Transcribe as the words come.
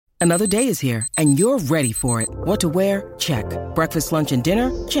Another day is here, and you're ready for it. What to wear? Check. Breakfast, lunch, and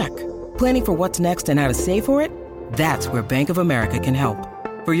dinner? Check. Planning for what's next and how to save for it? That's where Bank of America can help.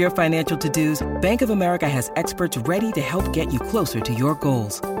 For your financial to-dos, Bank of America has experts ready to help get you closer to your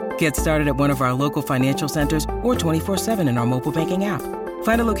goals. Get started at one of our local financial centers or 24/7 in our mobile banking app.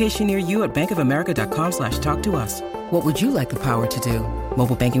 Find a location near you at bankofamerica.com/talktous. What would you like the power to do?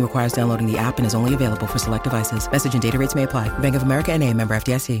 Mobile banking requires downloading the app and is only available for select devices. Message and data rates may apply. Bank of America N.A., member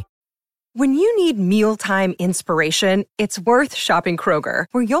FDIC. When you need mealtime inspiration, it's worth shopping Kroger,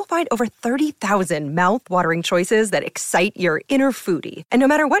 where you'll find over 30,000 mouth-watering choices that excite your inner foodie. And no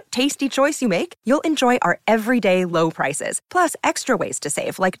matter what tasty choice you make, you'll enjoy our everyday low prices, plus extra ways to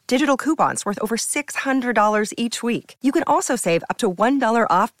save, like digital coupons worth over $600 each week. You can also save up to $1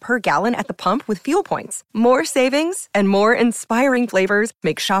 off per gallon at the pump with fuel points. More savings and more inspiring flavors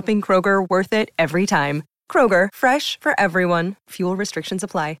make shopping Kroger worth it every time. Kroger, fresh for everyone. Fuel restrictions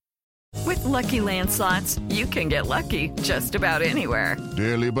apply. With Lucky Land Slots, you can get lucky just about anywhere.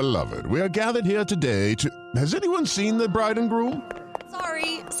 Dearly beloved, we are gathered here today to... Has anyone seen the bride and groom?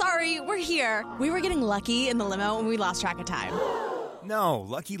 Sorry, we're here. We were getting lucky in the limo and we lost track of time. No,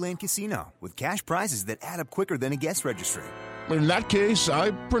 Lucky Land Casino, with cash prizes that add up quicker than a guest registry. In that case,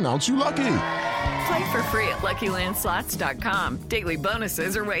 I pronounce you lucky. Play for free at LuckyLandSlots.com. Daily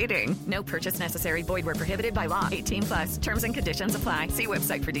bonuses are waiting. No purchase necessary. Void where prohibited by law. 18+. Terms and conditions apply. See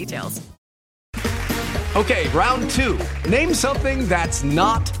website for details. Okay, round two. Name something that's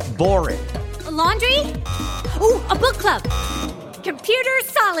not boring. A laundry? Ooh, a book club. Computer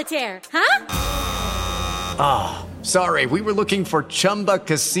solitaire, huh? Ah, sorry. We were looking for Chumba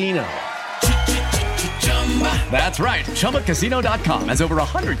Casino. That's right. ChumbaCasino.com has over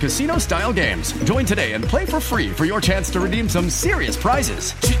 100 casino-style games. Join today and play for free for your chance to redeem some serious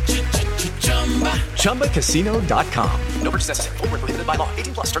prizes. ChumbaCasino.com. No purchase necessary. Void where prohibited by law.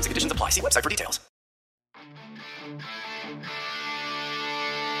 18+. Terms and conditions apply. See website for details.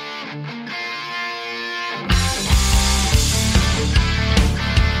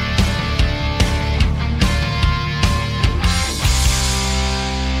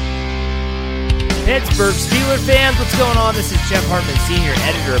 Pittsburgh Steelers fans, what's going on? This is Jeff Hartman, Senior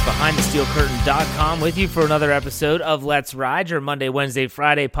Editor of BehindTheSteelCurtain.com, with you for another episode of Let's Ride, your Monday, Wednesday,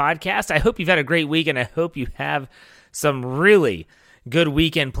 Friday podcast. I hope you've had a great week, and I hope you have some really good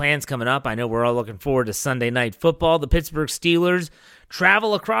weekend plans coming up. I know we're all looking forward to Sunday Night Football. The Pittsburgh Steelers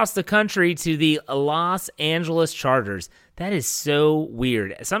travel across the country to the Los Angeles Chargers. That is so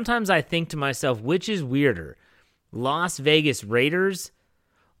weird. Sometimes I think to myself, which is weirder, Las Vegas Raiders,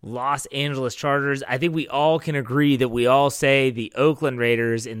 Los Angeles Chargers? I think we all can agree that we all say the Oakland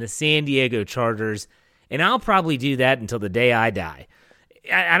Raiders and the San Diego Chargers, and I'll probably do that until the day I die.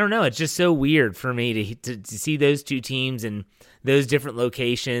 I don't know. It's just so weird for me to see those two teams in those different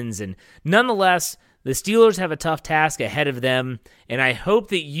locations, and nonetheless, the Steelers have a tough task ahead of them, and I hope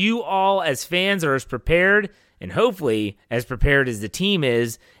that you all as fans are as prepared, and hopefully as prepared as the team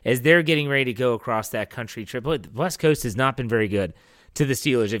is, as they're getting ready to go across that country trip. Boy, the West Coast has not been very good to the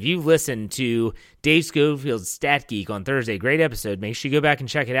Steelers. If you've listened to Dave Schofield's Stat Geek on Thursday, great episode, make sure you go back and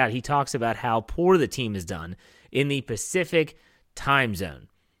check it out. He talks about how poor the team has done in the Pacific time zone.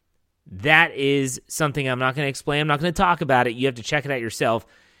 That is something I'm not going to explain. I'm not going to talk about it. You have to check it out yourself.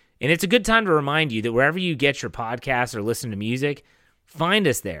 And it's a good time to remind you that wherever you get your podcasts or listen to music, find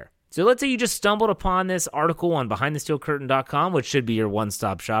us there. So let's say you just stumbled upon this article on BehindTheSteelCurtain.com, which should be your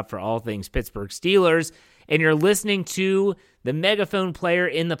one-stop shop for all things Pittsburgh Steelers, and you're listening to the megaphone player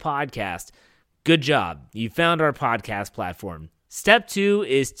in the podcast. Good job. You found our podcast platform. Step 2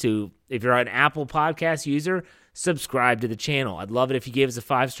 is to, if you're an Apple Podcast user, subscribe to the channel. I'd love it if you gave us a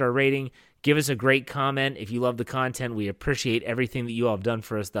 5-star rating. Give us a great comment. If you love the content, we appreciate everything that you all have done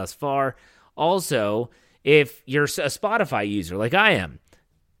for us thus far. Also, if you're a Spotify user like I am,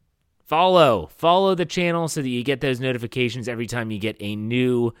 follow the channel so that you get those notifications every time you get a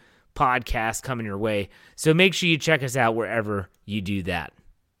new podcast coming your way. So make sure you check us out wherever you do that.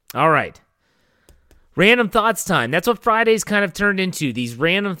 All right. Random thoughts time. That's what Friday's kind of turned into. These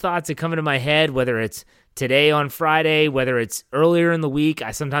random thoughts that come into my head, whether it's today on Friday, whether it's earlier in the week.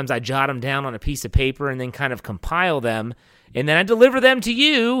 Sometimes I jot them down on a piece of paper and then kind of compile them, and then I deliver them to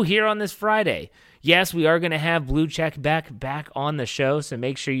you here on this Friday. Yes, we are going to have Blue Check back on the show, so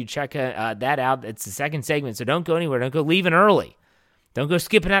make sure you check that out. It's the second segment, so don't go anywhere. Don't go leaving early. Don't go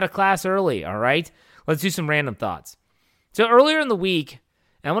skipping out of class early, all right? Let's do some random thoughts. So earlier in the week,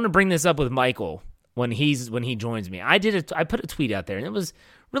 and I want to bring this up with Michael when he joins me. I put a tweet out there, and it was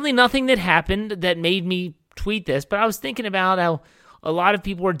really nothing that happened that made me tweet this, but I was thinking about how a lot of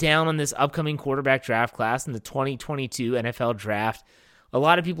people were down on this upcoming quarterback draft class in the 2022 NFL draft. A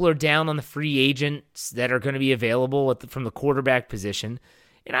lot of people are down on the free agents that are going to be available from the quarterback position.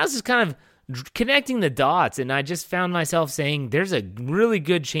 And I was just kind of connecting the dots, and I just found myself saying there's a really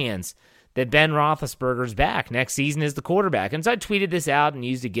good chance that Ben Roethlisberger's back next season as the quarterback. And so I tweeted this out and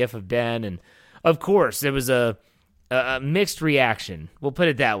used a GIF of Ben, and of course there was a mixed reaction. We'll put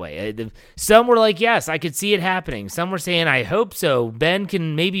it that way. Some were like, yes, I could see it happening. Some were saying, I hope so. Ben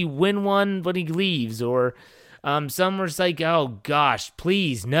can maybe win one when he leaves. Or some were like, oh gosh,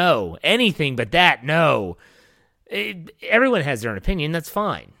 please, no. Anything but that, no. Everyone has their own opinion. That's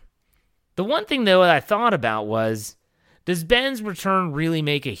fine. The one thing, though, that I thought about was, does Ben's return really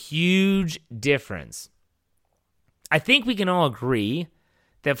make a huge difference? I think we can all agree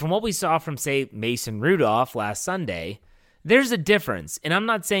that from what we saw from, say, Mason Rudolph last Sunday, there's a difference. And I'm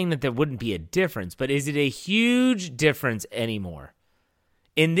not saying that there wouldn't be a difference, but is it a huge difference anymore?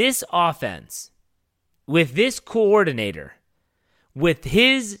 In this offense, with this coordinator, with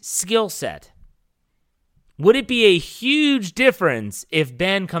his skill set, would it be a huge difference if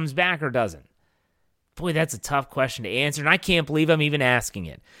Ben comes back or doesn't? Boy, that's a tough question to answer, and I can't believe I'm even asking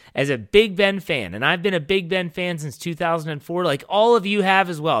it. As a Big Ben fan, and I've been a Big Ben fan since 2004, like all of you have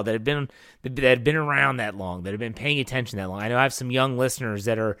as well, that have been around that long, that have been paying attention that long. I know I have some young listeners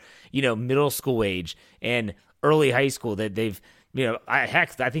that are, middle school age and early high school that they've, I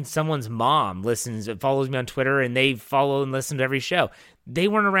think someone's mom follows me on Twitter, and they follow and listen to every show. They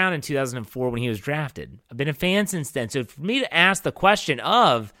weren't around in 2004 when he was drafted. I've been a fan since then. So for me to ask the question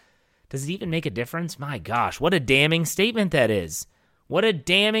of, does it even make a difference? My gosh, what a damning statement that is. What a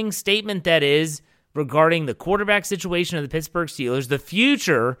damning statement that is regarding the quarterback situation of the Pittsburgh Steelers, the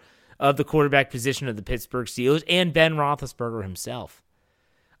future of the quarterback position of the Pittsburgh Steelers, and Ben Roethlisberger himself.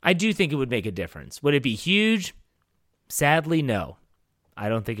 I do think it would make a difference. Would it be huge? Sadly, no. I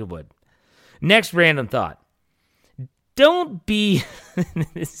don't think it would. Next random thought. Don't be,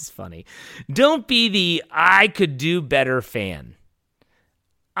 this is funny, don't be the I could do better fan.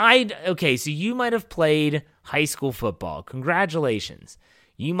 Okay, so you might have played high school football. Congratulations.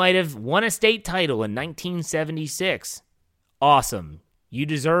 You might have won a state title in 1976. Awesome. You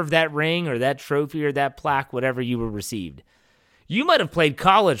deserve that ring or that trophy or that plaque, whatever you were received. You might have played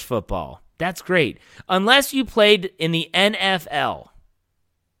college football. That's great. Unless you played in the NFL.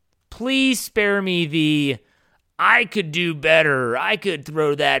 Please spare me the, I could do better. I could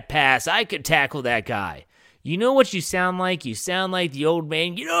throw that pass. I could tackle that guy. You know what you sound like? You sound like the old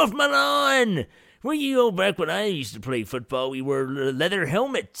man. Get off my lawn! Back when I used to play football, we wore leather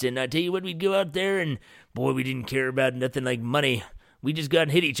helmets, and I tell you what, we'd go out there, and boy, we didn't care about nothing like money. We just got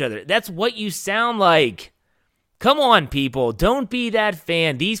and hit each other. That's what you sound like. Come on, people. Don't be that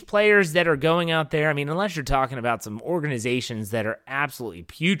fan. These players that are going out there, unless you're talking about some organizations that are absolutely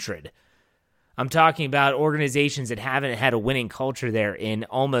putrid. I'm talking about organizations that haven't had a winning culture there in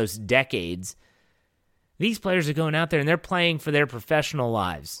almost decades. These players are going out there and they're playing for their professional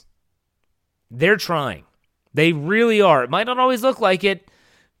lives. They're trying. They really are. It might not always look like it,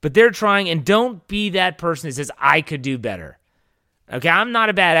 but they're trying. And don't be that person that says, I could do better. Okay, I'm not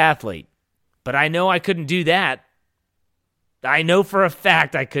a bad athlete, but I know I couldn't do that. I know for a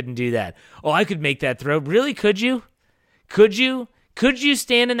fact I couldn't do that. Oh, I could make that throw. Really, could you? Could you? Could you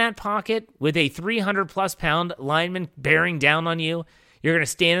stand in that pocket with a 300-plus pound lineman bearing down on you? You're going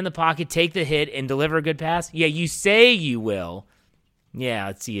to stand in the pocket, take the hit, and deliver a good pass? Yeah, you say you will. Yeah,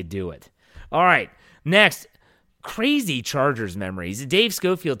 let's see you do it. All right, next, crazy Chargers memories. Dave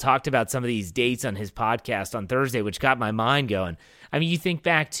Schofield talked about some of these dates on his podcast on Thursday, which got my mind going. You think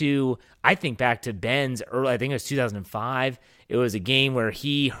back to, I think back to Ben's early, I think it was 2005. It was a game where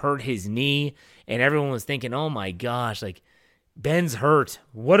he hurt his knee, and everyone was thinking, oh my gosh, like, Ben's hurt.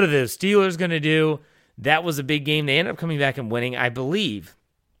 What are the Steelers going to do? That was a big game. They ended up coming back and winning. I believe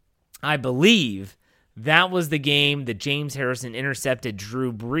that was the game that James Harrison intercepted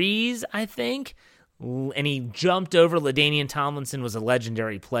Drew Brees, I think, and he jumped over LaDainian Tomlinson. Was a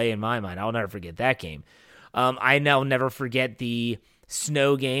legendary play in my mind. I'll never forget that game. I now never forget the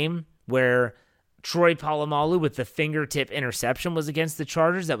snow game where Troy Polamalu with the fingertip interception was against the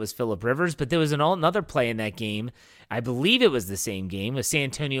Chargers. That was Phillip Rivers. But there was another play in that game. I believe it was the same game. With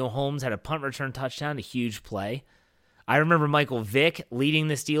Santonio Holmes had a punt return touchdown, a huge play. I remember Michael Vick leading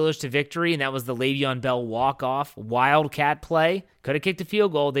the Steelers to victory, and that was the Le'Veon Bell walk-off wildcat play. Could have kicked a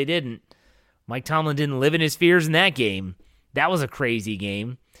field goal. They didn't. Mike Tomlin didn't live in his fears in that game. That was a crazy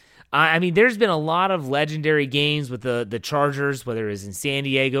game. There's been a lot of legendary games with the Chargers, whether it was in San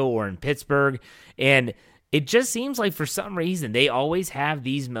Diego or in Pittsburgh, and it just seems like for some reason they always have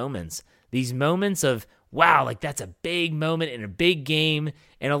these moments of, wow, like that's a big moment in a big game,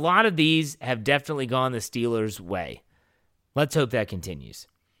 and a lot of these have definitely gone the Steelers' way. Let's hope that continues.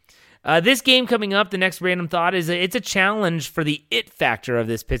 This game coming up, the next random thought is it's a challenge for the it factor of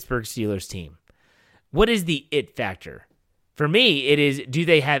this Pittsburgh Steelers team. What is the it factor? For me, it is, do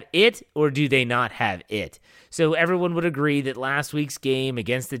they have it or do they not have it? So everyone would agree that last week's game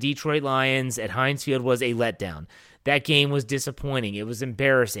against the Detroit Lions at Heinz Field was a letdown. That game was disappointing. It was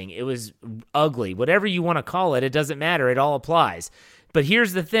embarrassing. It was ugly. Whatever you want to call it, it doesn't matter. It all applies. But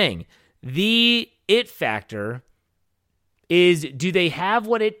here's the thing. The it factor is, do they have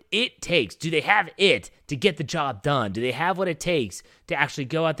what it takes? Do they have it to get the job done? Do they have what it takes to actually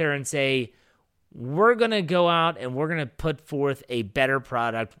go out there and say, we're going to go out and we're going to put forth a better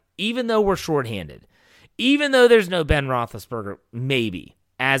product, even though we're shorthanded, even though there's no Ben Roethlisberger, maybe.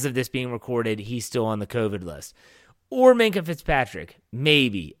 As of this being recorded, he's still on the COVID list. Or Minkah Fitzpatrick,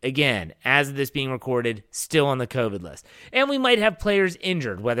 maybe. Again, as of this being recorded, still on the COVID list. And we might have players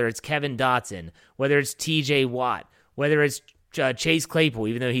injured, whether it's Kevin Dotson, whether it's TJ Watt, whether it's Chase Claypool,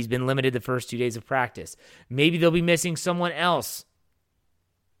 even though he's been limited the first 2 days of practice. Maybe they'll be missing someone else.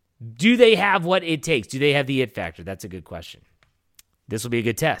 Do they have what it takes? Do they have the it factor? That's a good question. This will be a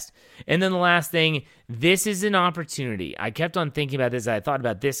good test. And then the last thing, this is an opportunity. I kept on thinking about this. I thought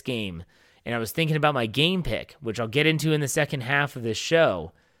about this game, and I was thinking about my game pick, which I'll get into in the second half of this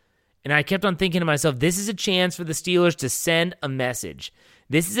show. And I kept on thinking to myself, this is a chance for the Steelers to send a message.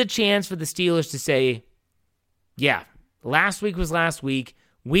 This is a chance for the Steelers to say, yeah, last week was last week.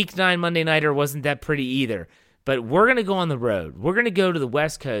 Week 9 Monday Nighter wasn't that pretty either. But we're going to go on the road. We're going to go to the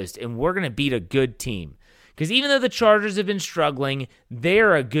West Coast, and we're going to beat a good team. Because even though the Chargers have been struggling,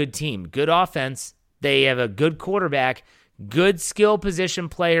 they're a good team. Good offense. They have a good quarterback. Good skill position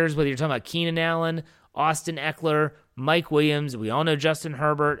players, whether you're talking about Keenan Allen, Austin Eckler, Mike Williams. We all know Justin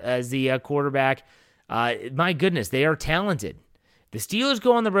Herbert as the quarterback. My goodness, they are talented. The Steelers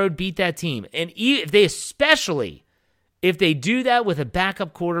go on the road, beat that team. And if they do that with a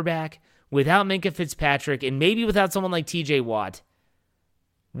backup quarterback, without Minkah Fitzpatrick, and maybe without someone like TJ Watt,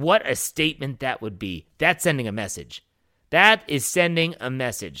 what a statement that would be. That's sending a message. That is sending a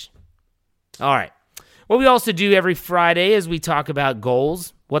message. All right. What we also do every Friday is we talk about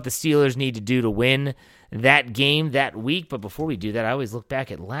goals, what the Steelers need to do to win that game that week. But before we do that, I always look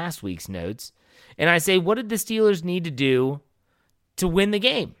back at last week's notes, and I say, what did the Steelers need to do to win the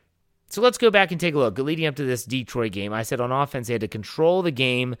game? So let's go back and take a look. Leading up to this Detroit game, I said on offense they had to control the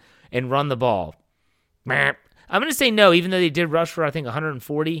game and run the ball. I'm going to say no, even though they did rush for, I think,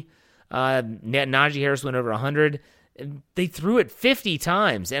 140. Najee Harris went over 100. They threw it 50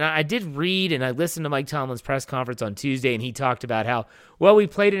 times. And I did read and I listened to Mike Tomlin's press conference on Tuesday, and he talked about how, well, we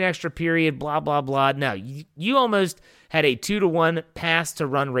played an extra period, blah, blah, blah. No, you almost had a 2-to-1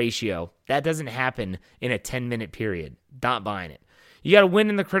 pass-to-run ratio. That doesn't happen in a 10-minute period. Not buying it. You got to win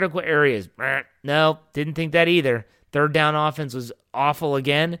in the critical areas. No, didn't think that either. Third down offense was awful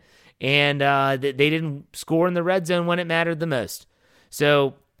again, and they didn't score in the red zone when it mattered the most.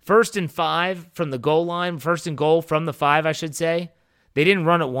 So 1st and 5 from the goal line, 1st and goal from the 5, I should say. They didn't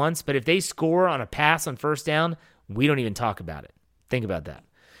run it once, but if they score on a pass on 1st down, we don't even talk about it. Think about that.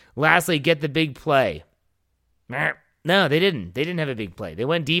 Lastly, get the big play. No, they didn't. They didn't have a big play. They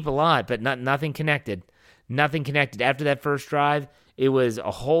went deep a lot, but nothing connected. Nothing connected. After that first drive, it was a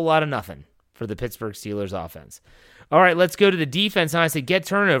whole lot of nothing for the Pittsburgh Steelers offense. All right, let's go to the defense. Now I said get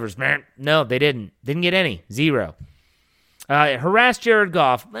turnovers. No, they didn't. Didn't get any. 0. Harass Jared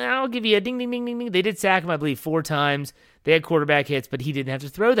Goff. I'll give you a ding, ding, ding, ding, ding. They did sack him, I believe, 4 times. They had quarterback hits, but he didn't have to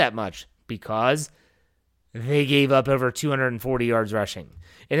throw that much because they gave up over 240 yards rushing.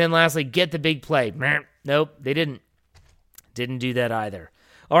 And then lastly, get the big play. Nope, they didn't. Didn't do that either.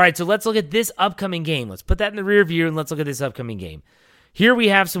 All right, so let's look at this upcoming game. Let's put that in the rear view, and let's look at this upcoming game. Here we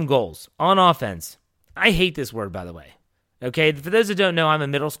have some goals on offense. I hate this word, by the way. Okay, for those who don't know, I'm a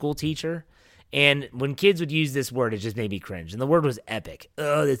middle school teacher, and when kids would use this word, it just made me cringe. And the word was epic.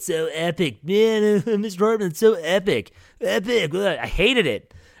 Oh, that's so epic. Man, Mr. Hartman, it's so epic. Epic. I hated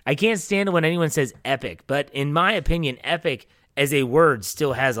it. I can't stand it when anyone says epic, but in my opinion, epic as a word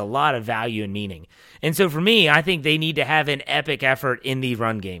still has a lot of value and meaning. And so for me, I think they need to have an epic effort in the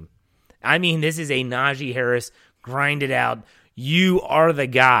run game. I mean, this is a Najee Harris, grind it out, you are the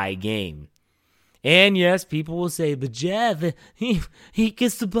guy game. And yes, people will say, but Jeff, he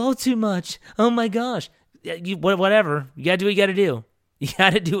gets the ball too much. Oh my gosh. Whatever. You got to do what you got to do. You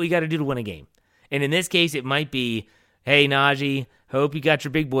got to do what you got to do to win a game. And in this case, it might be, hey, Najee, hope you got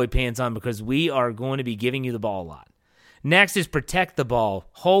your big boy pants on because we are going to be giving you the ball a lot. Next is protect the ball.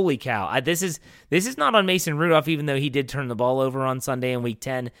 Holy cow. This is not on Mason Rudolph, even though he did turn the ball over on Sunday in Week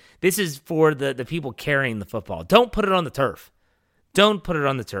 10. This is for the people carrying the football. Don't put it on the turf. Don't put it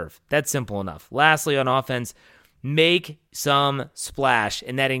on the turf. That's simple enough. Lastly, on offense, make some splash,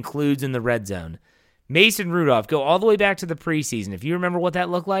 and that includes in the red zone. Mason Rudolph, go all the way back to the preseason. If you remember what that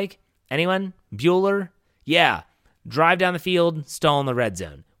looked like, anyone? Bueller? Yeah. Drive down the field, stall in the red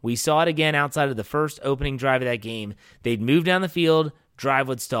zone. We saw it again outside of the first opening drive of that game. They'd move down the field, drive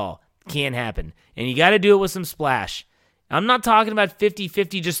would stall. Can't happen. And you got to do it with some splash. I'm not talking about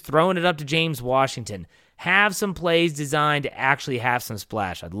 50-50 just throwing it up to James Washington. Have some plays designed to actually have some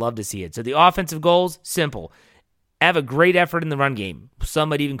splash. I'd love to see it. So the offensive goals, simple. Have a great effort in the run game. Some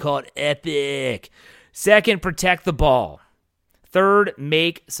might even call it epic. Second, protect the ball. Third,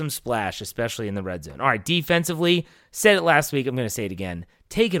 make some splash, especially in the red zone. All right, defensively, said it last week, I'm going to say it again.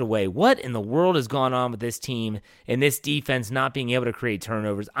 Take it away. What in the world has gone on with this team and this defense not being able to create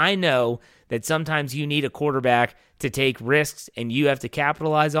turnovers? I know that sometimes you need a quarterback to take risks and you have to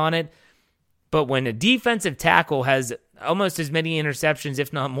capitalize on it. But when a defensive tackle has almost as many interceptions,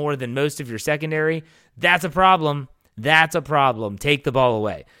 if not more, than most of your secondary, that's a problem. That's a problem. Take the ball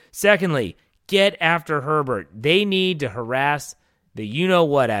away. Secondly, get after Herbert. They need to harass the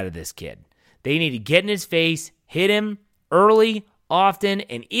you-know-what out of this kid. They need to get in his face, hit him early, often,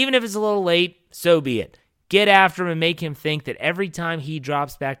 and even if it's a little late, so be it. Get after him and make him think that every time he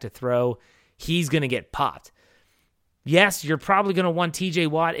drops back to throw, he's going to get popped. Yes, you're probably going to want TJ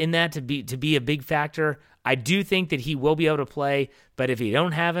Watt in that to be a big factor. I do think that he will be able to play, but if you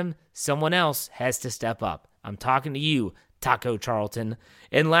don't have him, someone else has to step up. I'm talking to you, Taco Charlton.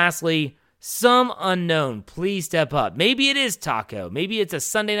 And lastly, some unknown, please step up. Maybe it is Taco. Maybe it's a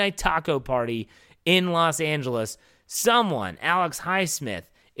Sunday night taco party in Los Angeles. Someone, Alex Highsmith.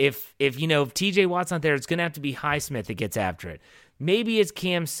 If TJ Watt's not there, it's going to have to be Highsmith that gets after it. Maybe it's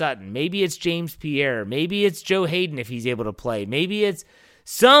Cam Sutton. Maybe it's James Pierre. Maybe it's Joe Hayden if he's able to play. Maybe it's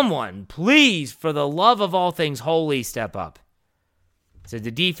someone. Please, for the love of all things holy, step up. So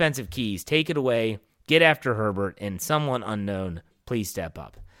the defensive keys, take it away, get after Herbert, and someone unknown, please step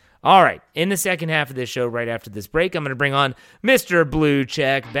up. All right, in the second half of this show, right after this break, I'm going to bring on Mr. Blue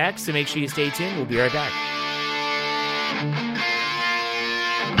Check Beck, so make sure you stay tuned. We'll be right back.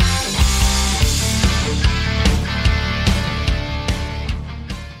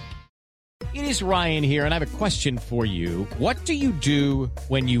 It is Ryan here, and I have a question for you. What do you do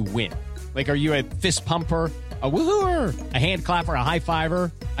when you win? Like, are you a fist pumper, a woo-hooer, a hand clapper, a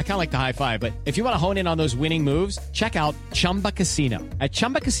high-fiver? I kind of like the high-five, but if you want to hone in on those winning moves, check out Chumba Casino. At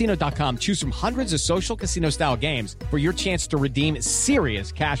ChumbaCasino.com, choose from hundreds of social casino-style games for your chance to redeem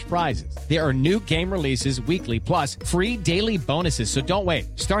serious cash prizes. There are new game releases weekly, plus free daily bonuses, so don't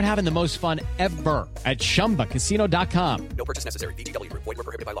wait. Start having the most fun ever at ChumbaCasino.com. No purchase necessary. VGW. Void where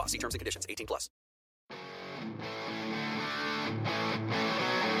prohibited by law. See terms and conditions. 18+.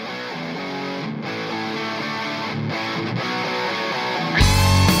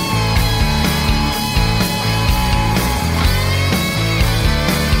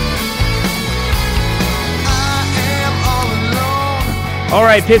 All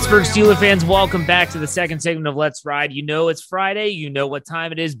right, Pittsburgh Steelers fans, welcome back to the second segment of Let's Ride. You know it's Friday. You know what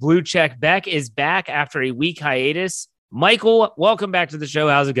time it is. Blue Check Beck is back after a week hiatus. Michael, welcome back to the show.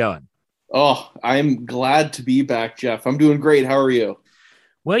 How's it going? Oh, I'm glad to be back, Jeff. I'm doing great. How are you?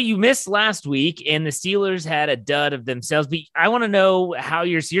 Well, you missed last week, and the Steelers had a dud of themselves. But I want to know how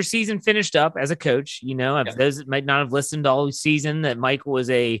your season finished up as a coach. You know, those that might not have listened all season, that Michael was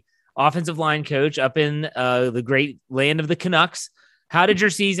a offensive line coach up in the great land of the Canucks. How did your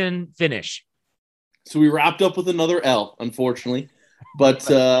season finish? So we wrapped up with another L, unfortunately. But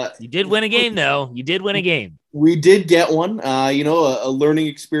you did win a game, though. You did win a game. We did get one. A learning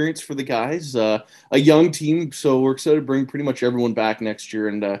experience for the guys. A young team, so we're excited to bring pretty much everyone back next year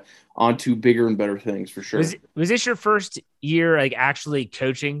and on to bigger and better things for sure. Was this your first year actually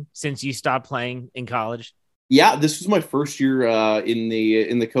coaching since you stopped playing in college? Yeah, this was my first year in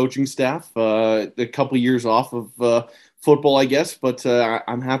the coaching staff. A couple of years off of football, I guess, but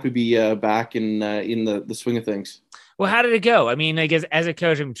I'm happy to be back in the swing of things. Well, how did it go? I mean, I guess as a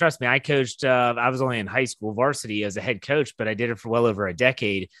coach, trust me, I coached. I was only in high school varsity as a head coach, but I did it for well over a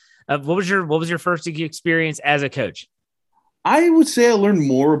decade. What was your first experience as a coach? I would say I learned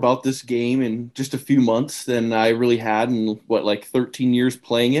more about this game in just a few months than I really had in 13 years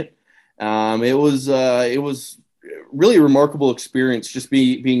playing it. It was really a remarkable experience, just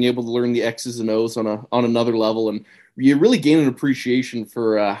being able to learn the X's and O's on another level, and you really gain an appreciation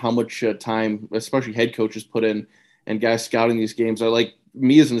for how much time, especially head coaches, put in, and guys scouting these games. I like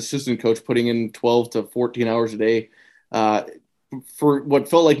me as an assistant coach putting in 12 to 14 hours a day for what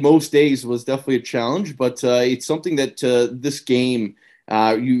felt like most days was definitely a challenge, but it's something that this game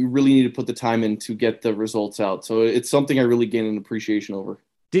you really need to put the time in to get the results out. So it's something I really gain an appreciation over.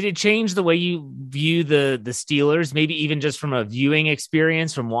 Did it change the way you view the Steelers, maybe even just from a viewing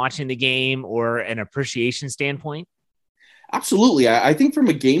experience, from watching the game or an appreciation standpoint? Absolutely. I think from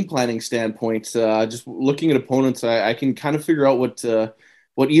a game planning standpoint, just looking at opponents, I can kind of figure out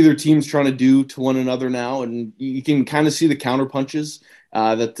what either team's trying to do to one another now, and you can kind of see the counter punches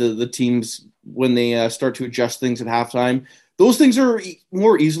that the teams, when they start to adjust things at halftime. Those things are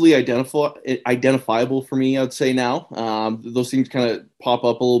more easily identifiable for me, I'd say now. Those things kind of pop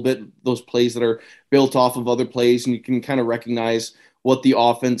up a little bit, those plays that are built off of other plays, and you can kind of recognize what the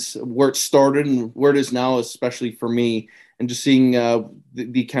offense, where it started and where it is now, especially for me, and just seeing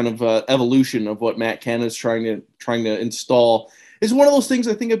the kind of evolution of what Matt Canada is trying to install is one of those things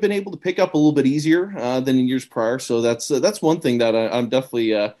I think I've been able to pick up a little bit easier than in years prior. So that's one thing that I'm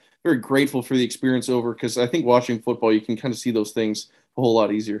definitely very grateful for the experience over, because I think watching football, you can kind of see those things a whole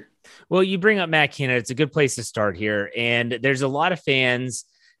lot easier. Well, you bring up Matt Canada. It's a good place to start here. And there's a lot of fans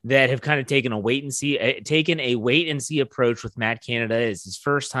that have kind of taken a wait and see approach with Matt Canada. It's his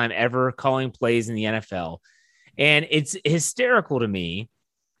first time ever calling plays in the NFL. And it's hysterical to me.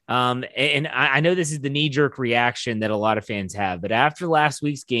 And I know this is the knee-jerk reaction that a lot of fans have, but after last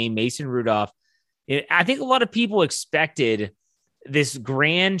week's game, Mason Rudolph, I think a lot of people expected this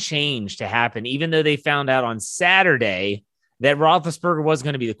grand change to happen, even though they found out on Saturday that Roethlisberger was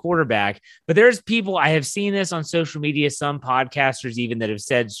going to be the quarterback. But there's people, I have seen this on social media, some podcasters even, that have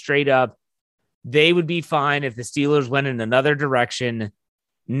said straight up, they would be fine if the Steelers went in another direction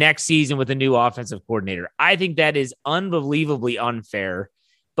next season with a new offensive coordinator. I think that is unbelievably unfair.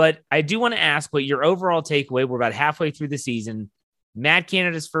 But I do want to ask what your overall takeaway. We're about halfway through the season. Matt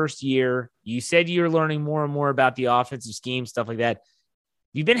Canada's first year. You said you're learning more and more about the offensive scheme, stuff like that.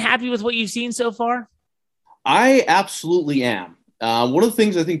 You've been happy with what you've seen so far? I absolutely am. One of the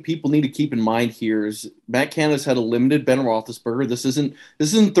things I think people need to keep in mind here is Matt Canada's had a limited Ben Roethlisberger. This isn't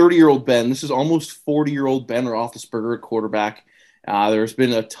 30-year-old Ben. This is almost 40-year-old Ben Roethlisberger at quarterback. There's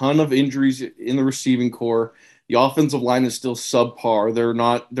been a ton of injuries in the receiving core. The offensive line is still subpar.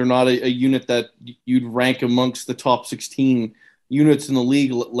 They're not a unit that you'd rank amongst the top 16 units in the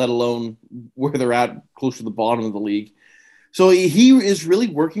league, let alone where they're at close to the bottom of the league. So he is really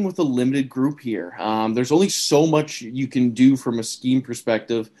working with a limited group here. There's only so much you can do from a scheme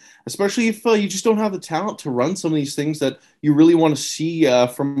perspective, especially if you just don't have the talent to run some of these things that you really want to see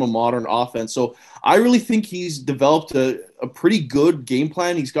from a modern offense. So I really think he's developed a pretty good game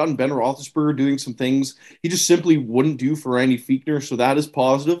plan. He's gotten Ben Roethlisberger doing some things he just simply wouldn't do for Randy Fichtner, so that is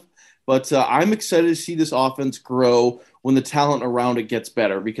positive. But I'm excited to see this offense grow when the talent around it gets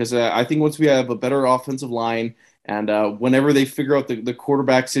better, because I think once we have a better offensive line and whenever they figure out the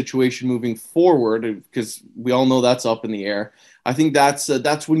quarterback situation moving forward, because we all know that's up in the air, I think that's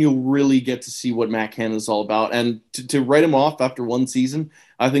when you'll really get to see what Matt Canada is all about. And to write him off after one season,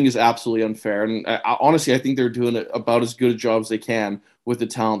 I think is absolutely unfair. And honestly, I think they're doing about as good a job as they can with the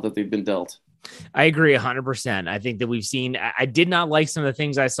talent that they've been dealt. I agree 100%. I think that we've seen, I did not like some of the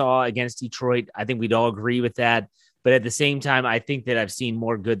things I saw against Detroit. I think we'd all agree with that. But at the same time, I think that I've seen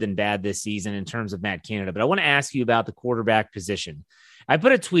more good than bad this season in terms of Matt Canada. But I want to ask you about the quarterback position. I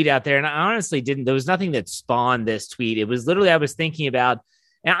put a tweet out there, and I honestly there was nothing that spawned this tweet. It was literally, I was thinking about,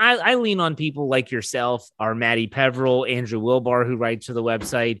 and I lean on people like yourself, our Maddie Peveril, Andrew Wilbar, who writes for the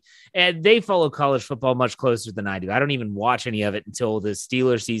website, and they follow college football much closer than I do. I don't even watch any of it until the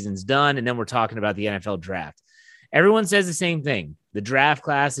Steelers season's done, and then we're talking about the NFL draft. Everyone says the same thing. The draft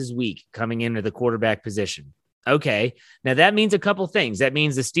class is weak coming into the quarterback position. Okay, now that means a couple things. That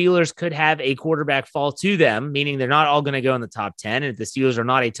means the Steelers could have a quarterback fall to them, meaning they're not all going to go in the top 10. And if the Steelers are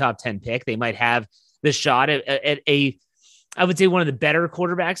not a top 10 pick, they might have the shot at I would say one of the better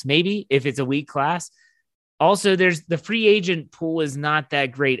quarterbacks, maybe, if it's a weak class. Also, there's the free agent pool is not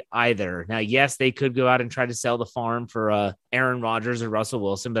that great either. Now, yes, they could go out and try to sell the farm for Aaron Rodgers or Russell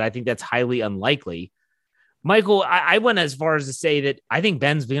Wilson, but I think that's highly unlikely. Michael, I went as far as to say that I think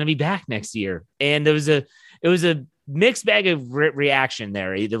Ben's going to be back next year. And it was a mixed bag of reaction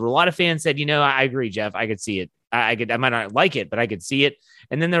there. There were a lot of fans said, I agree, Jeff. I could see it. I might not like it, but I could see it.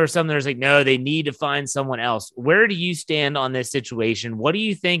 And then there were some that was like, no, they need to find someone else. Where do you stand on this situation? What do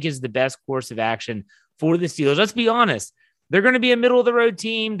you think is the best course of action for the Steelers? Let's be honest. They're going to be a middle of the road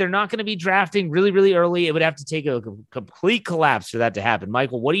team. They're not going to be drafting really, really early. It would have to take a complete collapse for that to happen.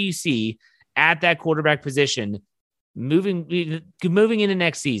 Michael, what do you see at that quarterback position moving into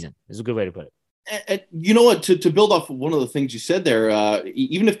next season is a good way to put it. And you know what, to build off one of the things you said there,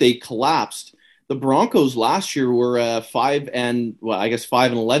 even if they collapsed, the Broncos last year were a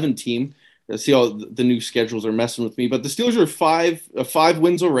 5-11 team. Let's see how the new schedules are messing with me, but the Steelers are five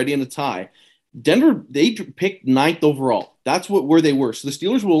wins already and a tie. Denver, they picked 9th overall. That's where they were. So the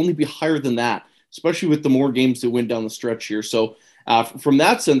Steelers will only be higher than that, especially with the more games that went down the stretch here. So from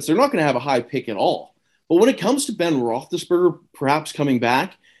that sense, they're not going to have a high pick at all. But when it comes to Ben Roethlisberger perhaps coming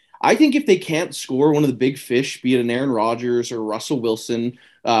back, I think if they can't score one of the big fish, be it an Aaron Rodgers or Russell Wilson,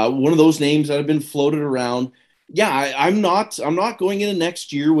 one of those names that have been floated around, I'm not going into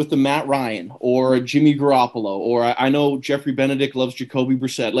next year with the Matt Ryan or a Jimmy Garoppolo, or I know Jeffrey Benedict loves Jacoby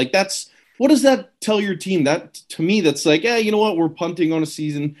Brissett. Like, what does that tell your team? That, to me, that's like, you know what? We're punting on a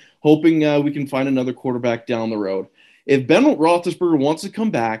season, hoping we can find another quarterback down the road. If Ben Roethlisberger wants to come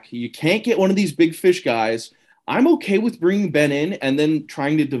back, you can't get one of these big fish guys. I'm okay with bringing Ben in and then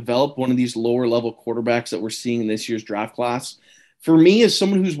trying to develop one of these lower level quarterbacks that we're seeing in this year's draft class. For me, as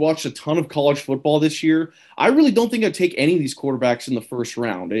someone who's watched a ton of college football this year, I really don't think I'd take any of these quarterbacks in the first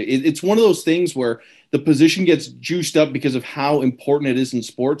round. It's one of those things where the position gets juiced up because of how important it is in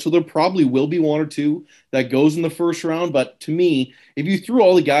sports. So there probably will be one or two that goes in the first round. But to me, if you threw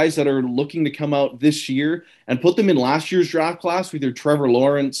all the guys that are looking to come out this year and put them in last year's draft class with your Trevor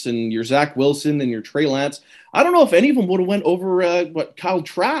Lawrence and your Zach Wilson and your Trey Lance, I don't know if any of them would have went over Kyle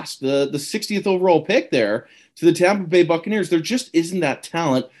Trask, the 60th overall pick there, to the Tampa Bay Buccaneers. There just isn't that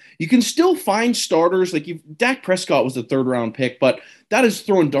talent. You can still find starters. Like Dak Prescott was the 3rd round pick, but that is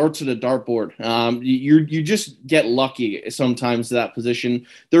throwing darts at a dartboard. You just get lucky sometimes to that position.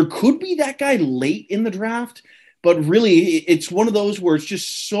 There could be that guy late in the draft, but really it's one of those where it's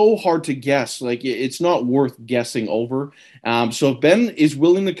just so hard to guess. Like, it's not worth guessing over. So if Ben is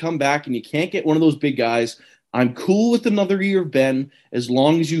willing to come back and you can't get one of those big guys, I'm cool with another year of Ben as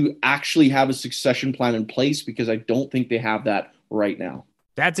long as you actually have a succession plan in place, because I don't think they have that right now.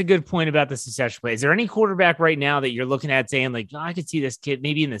 That's a good point about the succession plan. Is there any quarterback right now that you're looking at saying, like, I could see this kid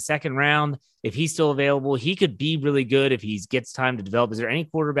maybe in the 2nd round, if he's still available, he could be really good if he gets time to develop? Is there any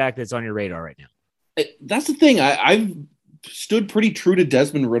quarterback that's on your radar right now? That's the thing. I've stood pretty true to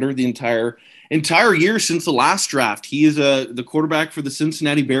Desmond Ridder the entire year since the last draft. He is the quarterback for the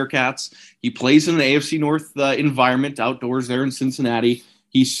Cincinnati Bearcats. He plays in an AFC North environment outdoors there in Cincinnati.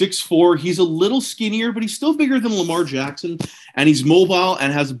 He's 6'4". He's a little skinnier, but he's still bigger than Lamar Jackson, and he's mobile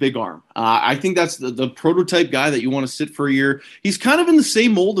and has a big arm. I think that's the prototype guy that you want to sit for a year. He's kind of in the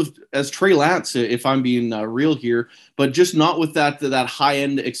same mold as Trey Lance, if I'm being real here, but just not with that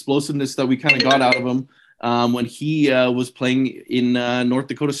high-end explosiveness that we kind of got out of him when he was playing in North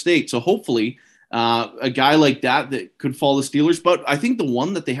Dakota State. So hopefully a guy like that could fall the Steelers. But I think the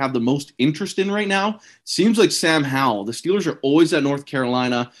one that they have the most interest in right now seems like Sam Howell. The Steelers are always at North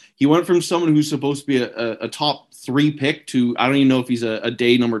Carolina. He went from someone who's supposed to be a top 3 pick to, I don't even know if he's a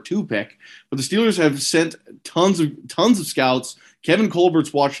day number 2 pick. But the Steelers have sent tons of scouts. Kevin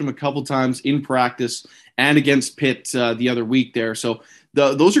Colbert's watched him a couple times in practice and against Pitt the other week there. So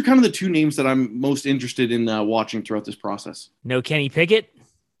those are kind of the 2 names that I'm most interested in watching throughout this process. No Kenny Pickett?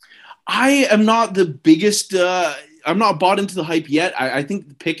 I am not the biggest I'm not bought into the hype yet. I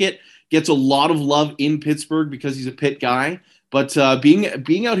think Pickett gets a lot of love in Pittsburgh because he's a Pitt guy. But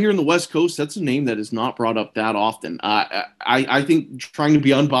being out here in the West Coast, that's a name that is not brought up that often. I think trying to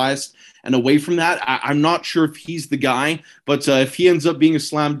be unbiased and away from that, I'm not sure if he's the guy. But if he ends up being a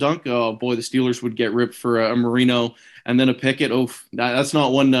slam dunk, oh boy, the Steelers would get ripped for a Marino and then a Pickett. Oh, that's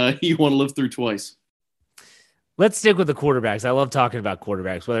not one you want to live through twice. Let's stick with the quarterbacks. I love talking about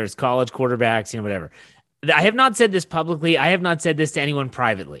quarterbacks, whether it's college quarterbacks, whatever. I have not said this publicly. I have not said this to anyone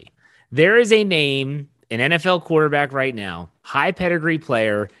privately. There is a name, an NFL quarterback right now, high pedigree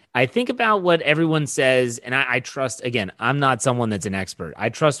player. I think about what everyone says, and I trust, again, I'm not someone that's an expert. I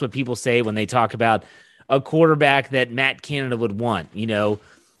trust what people say when they talk about a quarterback that Matt Canada would want,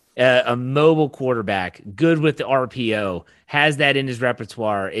 a mobile quarterback, good with the RPO, has that in his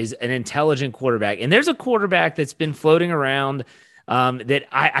repertoire, is an intelligent quarterback. And there's a quarterback that's been floating around that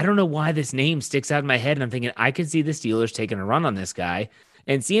I don't know why this name sticks out in my head. And I'm thinking I could see the Steelers taking a run on this guy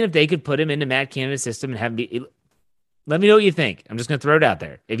and seeing if they could put him into Matt Canada's system and have him be. Let me know what you think. I'm just going to throw it out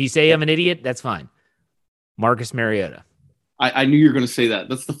there. If you say I'm an idiot, that's fine. Marcus Mariota. I knew you were going to say that.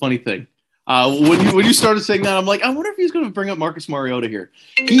 That's the funny thing. When you started saying that, I'm like, I wonder if he's going to bring up Marcus Mariota here.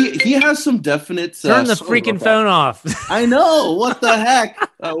 He has some definite. Turn the freaking phone off. I know. What the heck?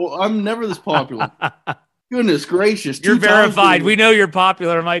 I'm never this popular. Goodness gracious. You're verified. We know you're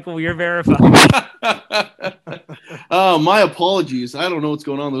popular, Michael. You're verified. Oh, my apologies. I don't know what's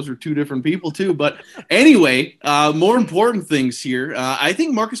going on. Those are 2 different people too. But anyway, more important things here. I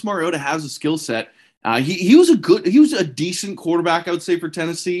think Marcus Mariota has a skill set. He was a decent quarterback, I would say, for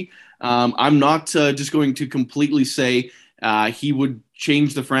Tennessee. I'm not just going to completely say he would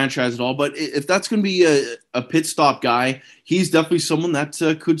change the franchise at all. But if that's going to be a pit stop guy, he's definitely someone that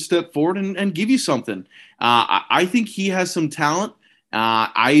could step forward and give you something. I think he has some talent.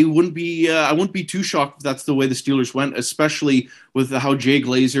 I wouldn't be too shocked if that's the way the Steelers went, especially with how Jay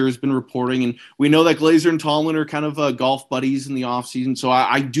Glazer has been reporting. And we know that Glazer and Tomlin are kind of golf buddies in the offseason. So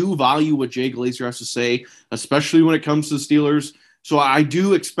I do value what Jay Glazer has to say, especially when it comes to the Steelers. So I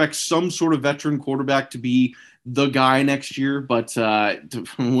do expect some sort of veteran quarterback to be the guy next year. But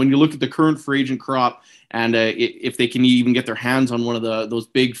when you look at the current free agent crop, and if they can even get their hands on one of those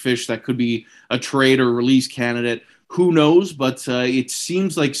big fish that could be a trade or release candidate, who knows? But it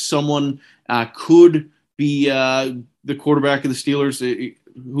seems like someone could be the quarterback of the Steelers.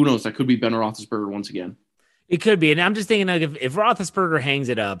 Who knows? That could be Ben Roethlisberger once again. It could be. And I'm just thinking, like, if Roethlisberger hangs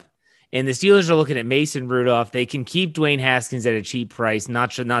it up and the Steelers are looking at Mason Rudolph, they can keep Dwayne Haskins at a cheap price.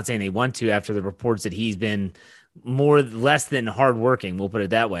 Not saying they want to after the reports that he's been less than hardworking. We'll put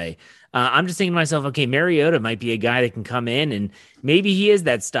it that way. I'm just thinking to myself, okay, Mariota might be a guy that can come in and maybe he is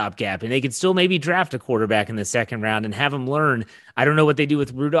that stopgap, and they could still maybe draft a quarterback in the second round and have him learn. I don't know what they do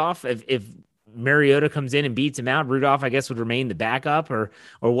with Rudolph. If Mariota comes in and beats him out, Rudolph, I guess, would remain the backup or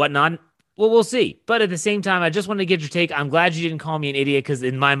whatnot. Well, we'll see. But at the same time, I just wanted to get your take. I'm glad you didn't call me an idiot, because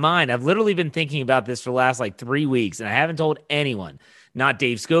in my mind, I've literally been thinking about this for the last 3 weeks, and I haven't told anyone. Not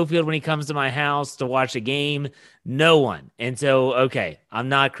Dave Schofield when he comes to my house to watch a game. No one. And so, okay, I'm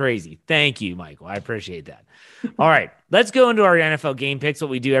not crazy. Thank you, Michael. I appreciate that. All right, let's go into our NFL game picks, what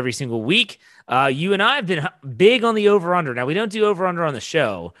we do every single week. You and I have been big on the over-under. Now, we don't do over-under on the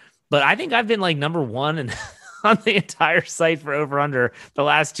show, but I think I've been number one and on the entire site for over-under the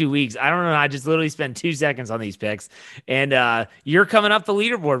last 2 weeks. I don't know. I just literally spent 2 seconds on these picks. And you're coming up the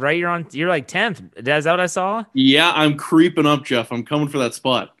leaderboard, right? You're like 10th. Is that what I saw? Yeah, I'm creeping up, Jeff. I'm coming for that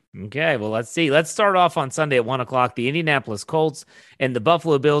spot. Okay, well, let's see. Let's start off on Sunday at 1 o'clock. The Indianapolis Colts and the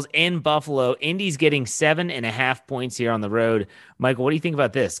Buffalo Bills in Buffalo. Indy's getting 7.5 points here on the road. Michael, what do you think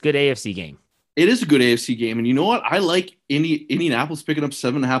about this? Good AFC game. It is a good AFC game. And you know what? I like Indianapolis picking up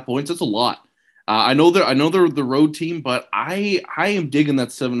 7.5 points. That's a lot. I know they're the road team, but I am digging that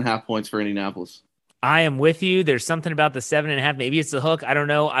 7.5 points for Indianapolis. I am with you. There's something about the 7.5. Maybe it's the hook. I don't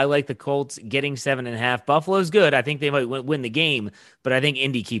know. I like the Colts getting 7.5. Buffalo's good. I think they might win the game, but I think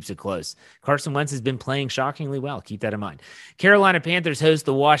Indy keeps it close. Carson Wentz has been playing shockingly well. Keep that in mind. Carolina Panthers host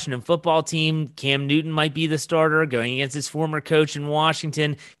the Washington football team. Cam Newton might be the starter going against his former coach in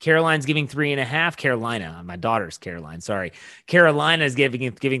Washington. Carolina's giving 3.5. Carolina. My daughter's Caroline. Sorry. Carolina's giving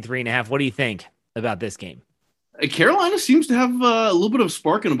 3.5. What do you think about this game? Carolina seems to have a little bit of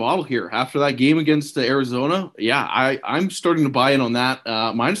spark in a bottle here after that game against Arizona. Yeah, I'm starting to buy in on that.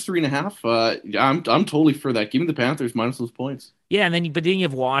 Minus 3.5. I'm totally for that. Give me the Panthers minus those points. Yeah, and then you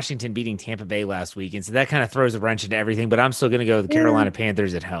have Washington beating Tampa Bay last week, and so that kind of throws a wrench into everything. But I'm still going to go with the Carolina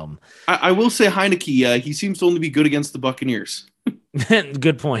Panthers at home. I will say Heineke. He seems to only be good against the Buccaneers.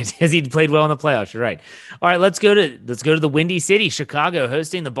 Good point, as he played well in the playoffs. You're right. All right, let's go to the Windy City, Chicago,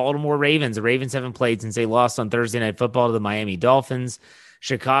 hosting the Baltimore Ravens. The Ravens haven't played since they lost on Thursday Night Football to the Miami Dolphins.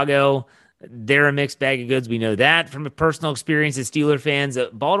 Chicago, they're a mixed bag of goods. We know that from a personal experience as Steeler fans.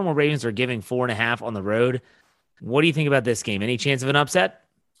 Baltimore Ravens are giving 4.5 on the road. What do you think about this game? Any chance of an upset?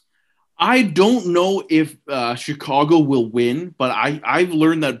 I don't know if Chicago will win, but I've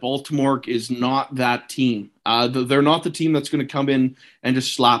learned that Baltimore is not that team. They're not the team that's going to come in and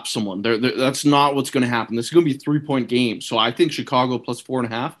just slap someone. That's not what's going to happen. This is going to be a 3-point game. So I think Chicago plus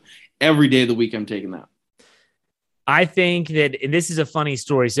 4.5 every day of the week. I'm taking that. I think that this is a funny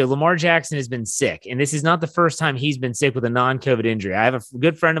story. So Lamar Jackson has been sick, and this is not the first time he's been sick with a non-COVID injury. I have a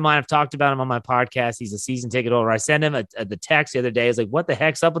good friend of mine. I've talked about him on my podcast. He's a season ticket holder. I sent him the text the other day. I was like, what the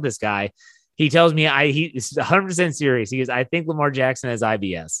heck's up with this guy? He tells me he's 100% serious. He goes, I think Lamar Jackson has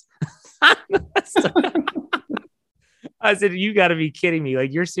IBS. I said, you got to be kidding me.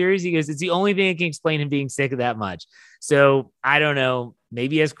 Like, you're serious? He goes, it's the only thing that can explain him being sick that much. So I don't know.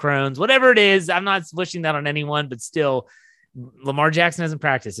 Maybe he has Crohn's, whatever it is. I'm not wishing that on anyone, but still, Lamar Jackson hasn't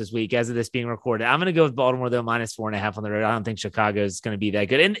practiced this week as of this being recorded. I'm going to go with Baltimore, though, minus 4.5 on the road. I don't think Chicago is going to be that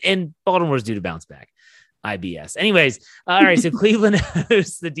good. And Baltimore's due to bounce back. IBS. Anyways, all right, so Cleveland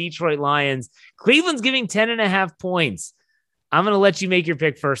hosts the Detroit Lions. Cleveland's giving 10.5 points. I'm going to let you make your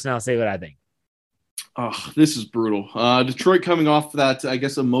pick first, and I'll say what I think. Oh, this is brutal. Detroit coming off that, I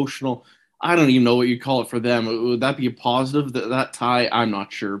guess, emotional, I don't even know what you call it for them. Would that be a positive, that tie? I'm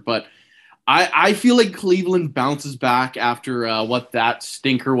not sure. But I feel like Cleveland bounces back after what that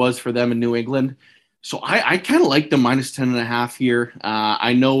stinker was for them in New England. So I kind of like the minus 10.5 here.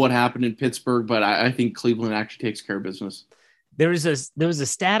 I know what happened in Pittsburgh, but I think Cleveland actually takes care of business. There was a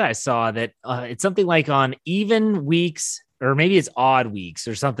stat I saw that it's something like on even weeks or maybe it's odd weeks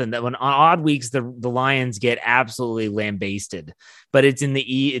or something, that when on odd weeks, the Lions get absolutely lambasted, but it's in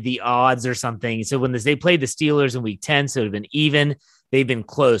the odds or something. So when they played the Steelers in week 10, so it would have been even. They've been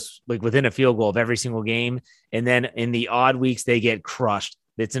close, like within a field goal of every single game. And then in the odd weeks, they get crushed.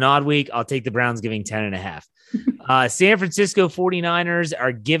 It's an odd week. I'll take the Browns giving 10.5. San Francisco 49ers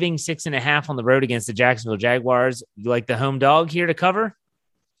are giving 6.5 on the road against the Jacksonville Jaguars. You like the home dog here to cover?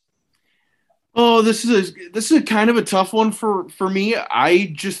 Oh, this is a kind of a tough one for me.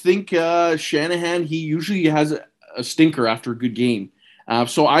 I just think Shanahan, he usually has a stinker after a good game.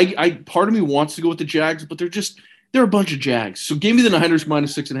 So I part of me wants to go with the Jags, but they're a bunch of Jags. So give me the Niners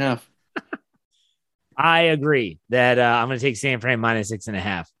minus 6.5. I agree that I'm going to take San Fran minus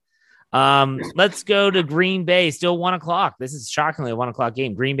 6.5. Let's go to Green Bay. Still 1:00. This is shockingly a 1:00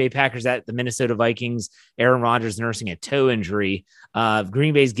 game. Green Bay Packers at the Minnesota Vikings. Aaron Rodgers nursing a toe injury.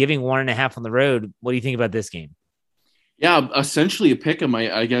 Green Bay's giving 1.5 on the road. What do you think about this game? Yeah, essentially a pick 'em,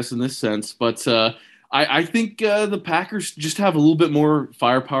 I guess, in this sense. But I think the Packers just have a little bit more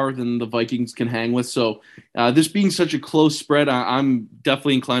firepower than the Vikings can hang with. So this being such a close spread, I'm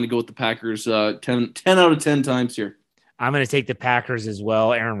definitely inclined to go with the Packers 10 out of 10 times here. I'm going to take the Packers as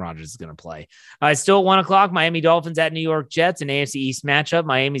well. Aaron Rodgers is going to play. Still at 1:00, Miami Dolphins at New York Jets, an AFC East matchup.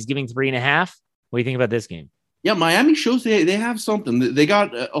 Miami's giving 3.5. What do you think about this game? Yeah, Miami shows they have something. They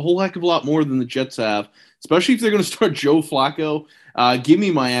got a whole heck of a lot more than the Jets have, especially if they're going to start Joe Flacco. Give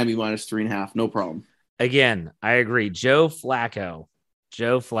me Miami minus 3.5. No problem. Again, I agree. Joe Flacco,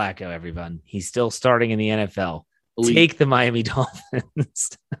 everyone. He's still starting in the NFL. Elite. Take the Miami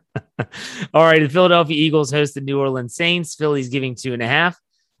Dolphins. All right, the Philadelphia Eagles host the New Orleans Saints. Philly's giving 2.5.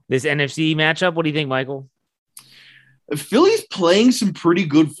 This NFC matchup, what do you think, Michael? Philly's playing some pretty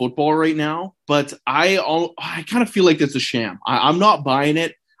good football right now, but I kind of feel like that's a sham. I'm not buying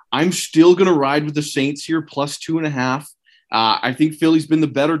it. I'm still going to ride with the Saints here, plus 2.5. I think Philly's been the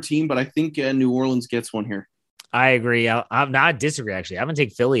better team, but I think New Orleans gets one here. I agree. I disagree, actually. I'm going to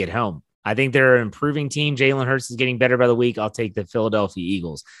take Philly at home. I think they're an improving team. Jalen Hurts is getting better by the week. I'll take the Philadelphia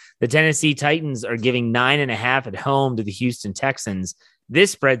Eagles. The Tennessee Titans are giving 9.5 at home to the Houston Texans.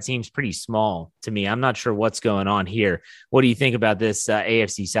 This spread seems pretty small to me. I'm not sure what's going on here. What do you think about this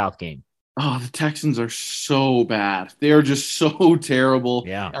AFC South game? Oh, the Texans are so bad. They are just so terrible.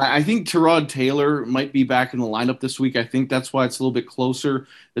 Yeah. I think Tyrod Taylor might be back in the lineup this week. I think that's why it's a little bit closer.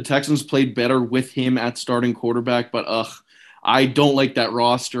 The Texans played better with him at starting quarterback, but I don't like that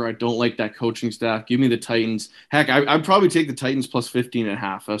roster. I don't like that coaching staff. Give me the Titans. Heck, I'd probably take the Titans plus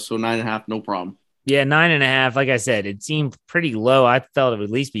 15.5. So 9.5, no problem. Yeah, 9.5. Like I said, it seemed pretty low. I felt it would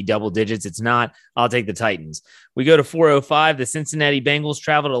at least be double digits. It's not. I'll take the Titans. We go to 4:05. The Cincinnati Bengals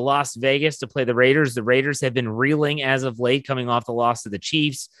travel to Las Vegas to play the Raiders. The Raiders have been reeling as of late, coming off the loss to the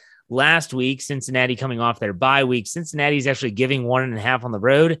Chiefs last week. Cincinnati coming off their bye week. Cincinnati's actually giving 1.5 on the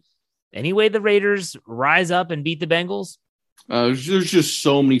road. Anyway, the Raiders rise up and beat the Bengals. There's just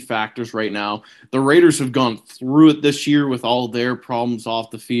so many factors right now. The Raiders have gone through it this year with all their problems off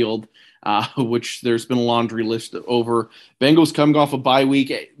the field, which there's been a laundry list over. Bengals coming off a bye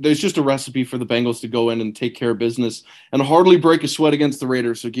week. There's just a recipe for the Bengals to go in and take care of business and hardly break a sweat against the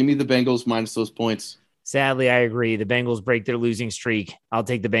Raiders. So give me the Bengals minus those points. Sadly, I agree. The Bengals break their losing streak. I'll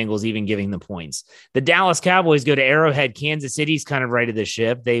take the Bengals even giving the points. The Dallas Cowboys go to Arrowhead. Kansas City's kind of righted the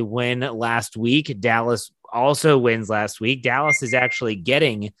ship. They win last week. Dallas also wins last week. Dallas is actually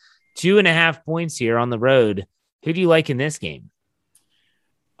getting 2.5 points here on the road. Who do you like in this game?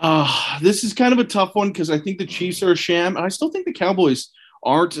 This is kind of a tough one because I think the Chiefs are a sham, and I still think the Cowboys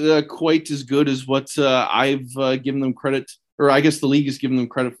aren't quite as good as what I've given them credit, or I guess the league has given them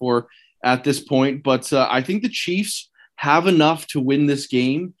credit for at this point. But I think the Chiefs have enough to win this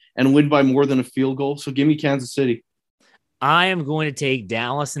game and win by more than a field goal. So give me Kansas City. I am going to take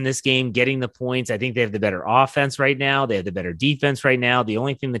Dallas in this game, getting the points. I think they have the better offense right now. They have the better defense right now. The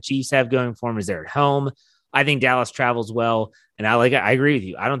only thing the Chiefs have going for them is they're at home. I think Dallas travels well, and I agree with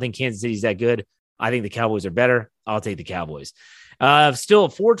you. I don't think Kansas City's that good. I think the Cowboys are better. I'll take the Cowboys. Still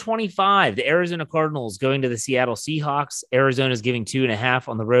at 4:25, the Arizona Cardinals going to the Seattle Seahawks. Arizona's giving 2.5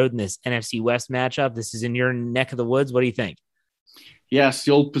 on the road in this NFC West matchup. This is in your neck of the woods. What do you think? Yes,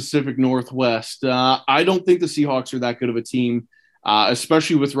 the old Pacific Northwest. I don't think the Seahawks are that good of a team,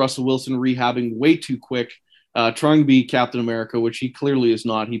 especially with Russell Wilson rehabbing way too quick, trying to be Captain America, which he clearly is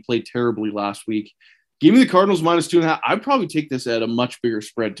not. He played terribly last week. Give me the Cardinals minus 2.5. I'd probably take this at a much bigger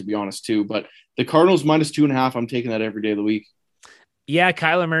spread, to be honest, too. But the Cardinals minus 2.5, I'm taking that every day of the week. Yeah,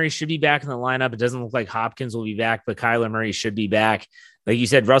 Kyler Murray should be back in the lineup. It doesn't look like Hopkins will be back, but Kyler Murray should be back. Like you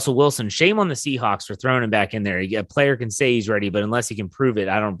said, Russell Wilson, shame on the Seahawks for throwing him back in there. A player can say he's ready, but unless he can prove it,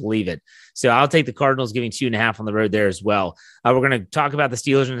 I don't believe it. So I'll take the Cardinals giving 2.5 on the road there as well. We're going to talk about the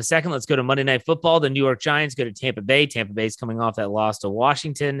Steelers in a second. Let's go to Monday Night Football. The New York Giants go to Tampa Bay. Tampa Bay's coming off that loss to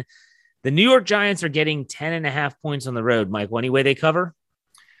Washington. The New York Giants are getting 10.5 points on the road. Mike, any way they cover?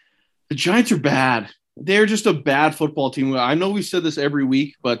 The Giants are bad. They're just a bad football team. I know we said this every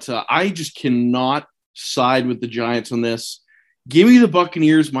week, but I just cannot side with the Giants on this. Give me the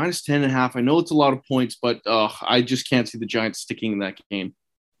Buccaneers minus 10.5. I know it's a lot of points, but I just can't see the Giants sticking in that game.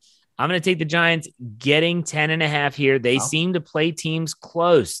 I'm going to take the Giants getting 10.5 here. They seem to play teams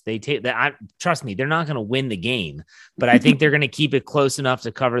close. They take that. Trust me, they're not going to win the game, but I think they're going to keep it close enough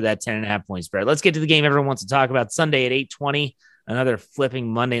to cover that 10.5 point spread. Let's get to the game everyone wants to talk about. Sunday at 8:20, another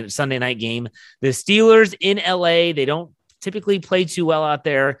flipping Sunday night game. The Steelers in LA. They don't typically play too well out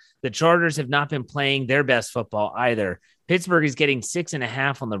there. The Chargers have not been playing their best football either. Pittsburgh is getting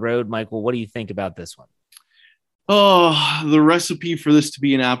 6.5 on the road. Michael, what do you think about this one? Oh, the recipe for this to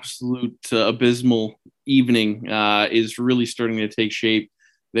be an absolute abysmal evening is really starting to take shape.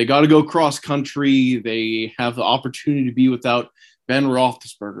 They got to go cross country. They have the opportunity to be without Ben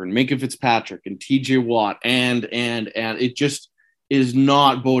Roethlisberger and Minkah Fitzpatrick and TJ Watt, and it just is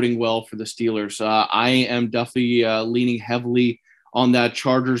not boding well for the Steelers. I am definitely leaning heavily on that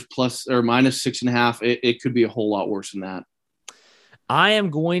Chargers plus or minus 6.5. It could be a whole lot worse than that. I am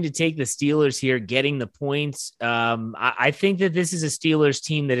going to take the Steelers here, getting the points. I think that this is a Steelers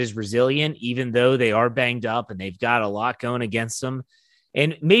team that is resilient, even though they are banged up and they've got a lot going against them.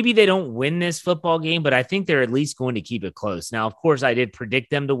 And maybe they don't win this football game, but I think they're at least going to keep it close. Now, of course, I did predict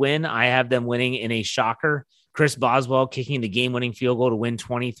them to win. I have them winning in a shocker. Chris Boswell kicking the game-winning field goal to win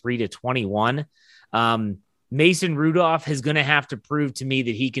 23-21. Mason Rudolph is going to have to prove to me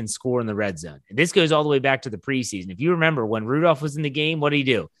that he can score in the red zone. And this goes all the way back to the preseason. If you remember, when Rudolph was in the game, what did he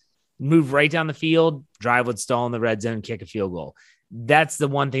do? Move right down the field, drive would stall in the red zone, kick a field goal. That's the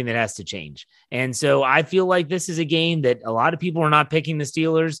one thing that has to change. And so I feel like this is a game that a lot of people are not picking the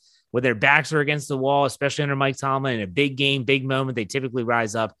Steelers when their backs are against the wall, especially under Mike Tomlin. In a big game, big moment, they typically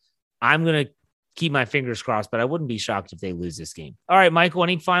rise up. I'm going to keep my fingers crossed, but I wouldn't be shocked if they lose this game. All right, Michael,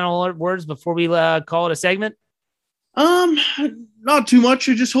 any final words before we call it a segment? Not too much.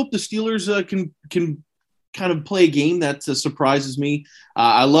 I just hope the Steelers can kind of play a game that surprises me.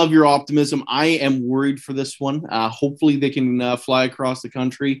 I love your optimism. I am worried for this one. Hopefully they can fly across the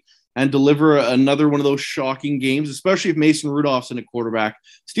country and deliver another one of those shocking games, especially if Mason Rudolph's in a quarterback.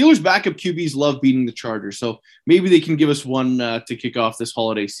 Steelers backup QBs love beating the Chargers, so maybe they can give us one to kick off this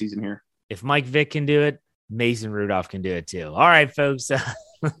holiday season here. If Mike Vick can do it, Mason Rudolph can do it too. All right, folks.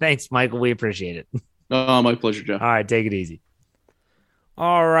 Thanks, Michael. We appreciate it. Oh, my pleasure, Jeff. All right, take it easy.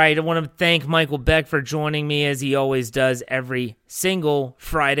 All right, I want to thank Michael Beck for joining me as he always does every single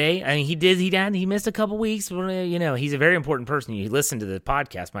Friday. I mean, he missed a couple weeks. You know, he's a very important person. You listen to the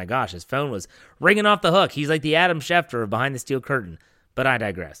podcast. My gosh, his phone was ringing off the hook. He's like the Adam Schefter of Behind the Steel Curtain. But I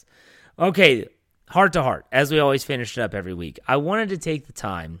digress. Okay, heart to heart, as we always finish it up every week. I wanted to take the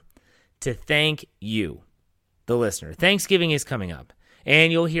time to thank you, the listener. Thanksgiving is coming up.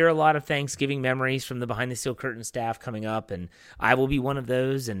 And you'll hear a lot of Thanksgiving memories from the Behind the Steel Curtain staff coming up, and I will be one of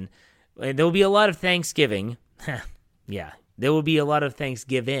those. And there will be a lot of Thanksgiving. Yeah, there will be a lot of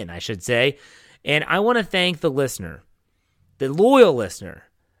Thanksgiving, I should say. And I want to thank the listener, the loyal listener,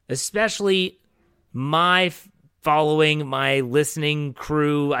 especially my following, my listening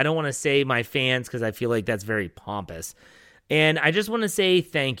crew. I don't want to say my fans because I feel like that's very pompous. And I just want to say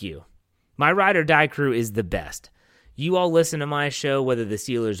thank you. My Ride or Die crew is the best. You all listen to my show, whether the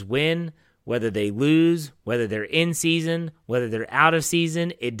Steelers win, whether they lose, whether they're in season, whether they're out of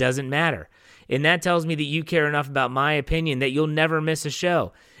season, it doesn't matter. And that tells me that you care enough about my opinion that you'll never miss a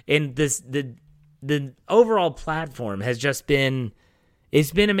show. And the overall platform has just been,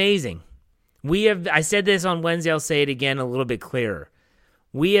 it's been amazing. I said this on Wednesday, I'll say it again a little bit clearer.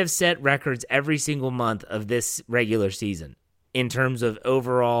 We have set records every single month of this regular season in terms of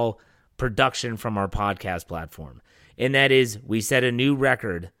overall production from our podcast platform. And that is, we set a new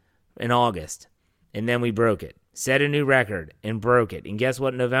record in August, and then we broke it. Set a new record and broke it. And guess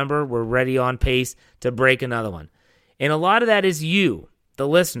what? November, we're ready on pace to break another one. And a lot of that is you, the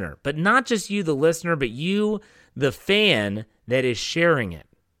listener. But not just you, the listener, but you, the fan that is sharing it.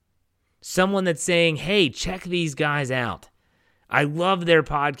 Someone that's saying, hey, check these guys out. I love their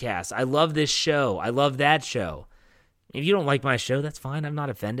podcast. I love this show. I love that show. If you don't like my show, that's fine. I'm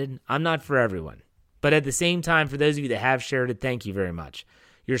not offended. I'm not for everyone. But at the same time, for those of you that have shared it, thank you very much.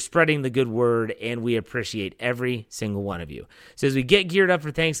 You're spreading the good word, and we appreciate every single one of you. So as we get geared up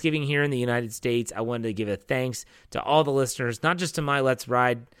for Thanksgiving here in the United States, I wanted to give a thanks to all the listeners, not just to my Let's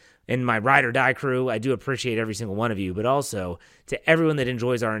Ride and my Ride or Die crew. I do appreciate every single one of you, but also to everyone that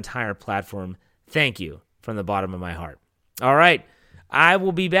enjoys our entire platform. Thank you from the bottom of my heart. All right, I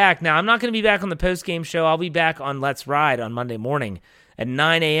will be back. Now, I'm not going to be back on the post-game show. I'll be back on Let's Ride on Monday morning at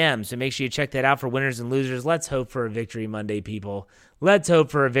 9 a.m., so make sure you check that out for winners and losers. Let's hope for a victory Monday, people. Let's hope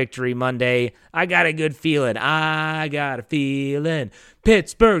for a victory Monday. I got a good feeling.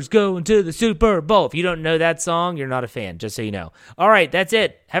 Pittsburgh's going to the Super Bowl. If you don't know that song, you're not a fan, just so you know. All right, that's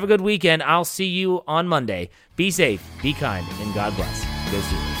it. Have a good weekend. I'll see you on Monday. Be safe, be kind, and God bless. Go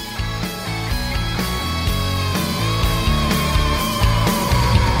Steelers.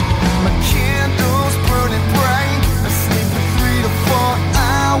 Candles burning bright, I sleep for 3 to 4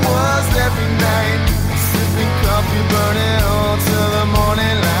 hours every night, sipping coffee, burning all till the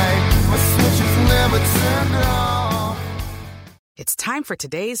morning light. My switch is never turned off. It's time for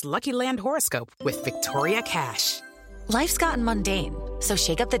today's Lucky Land horoscope with Victoria Cash. Life's gotten mundane, so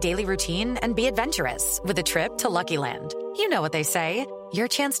shake up the daily routine and be adventurous with a trip to Lucky Land. You know what they say. Your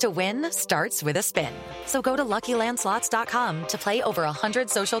chance to win starts with a spin. So go to LuckyLandSlots.com to play over 100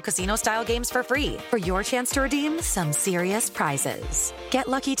 social casino-style games for free for your chance to redeem some serious prizes. Get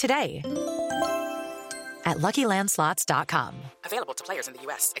lucky today at LuckyLandSlots.com. Available to players in the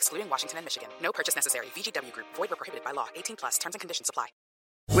U.S., excluding Washington and Michigan. No purchase necessary. VGW Group. Void where prohibited by law. 18+. Terms and conditions apply.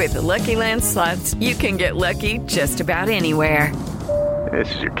 With the Lucky Land Slots, you can get lucky just about anywhere.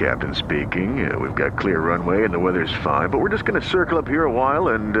 This is your captain speaking. We've got clear runway and the weather's fine, but we're just going to circle up here a while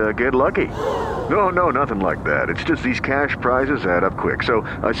and get lucky. No, nothing like that. It's just these cash prizes add up quick. So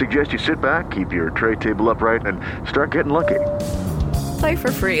I suggest you sit back, keep your tray table upright, and start getting lucky. Play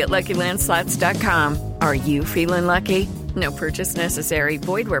for free at LuckyLandSlots.com. Are you feeling lucky? No purchase necessary.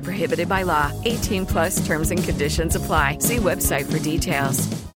 Void where prohibited by law. 18+ terms and conditions apply. See website for details.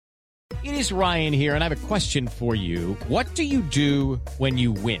 It is Ryan here, and I have a question for you. What do you do when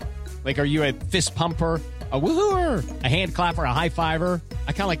you win? Like, are you a fist pumper, a woohooer, a hand clapper, a high fiver?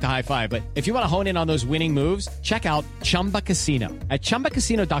 I kind of like the high five, but if you want to hone in on those winning moves, check out Chumba Casino. At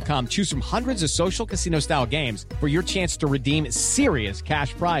ChumbaCasino.com, choose from hundreds of social casino-style games for your chance to redeem serious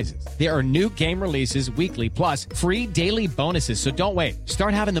cash prizes. There are new game releases weekly, plus free daily bonuses. So don't wait.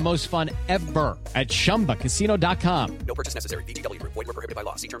 Start having the most fun ever at ChumbaCasino.com. No purchase necessary. VGW Group. Void where prohibited by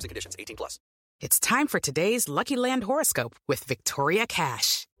law. See terms and conditions. 18+. It's time for today's Lucky Land horoscope with Victoria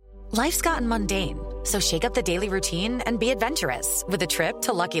Cash. Life's gotten mundane, so shake up the daily routine and be adventurous with a trip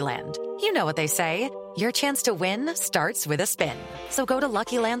to Lucky Land. You know what they say. Your chance to win starts with a spin. So go to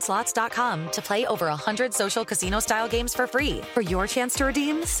LuckyLandSlots.com to play over 100 social casino-style games for free for your chance to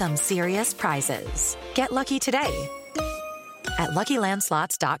redeem some serious prizes. Get lucky today at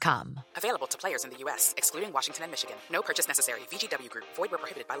LuckyLandSlots.com. Available to players in the U.S., excluding Washington and Michigan. No purchase necessary. VGW Group. Void where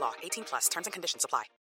prohibited by law. 18+. Terms and conditions apply.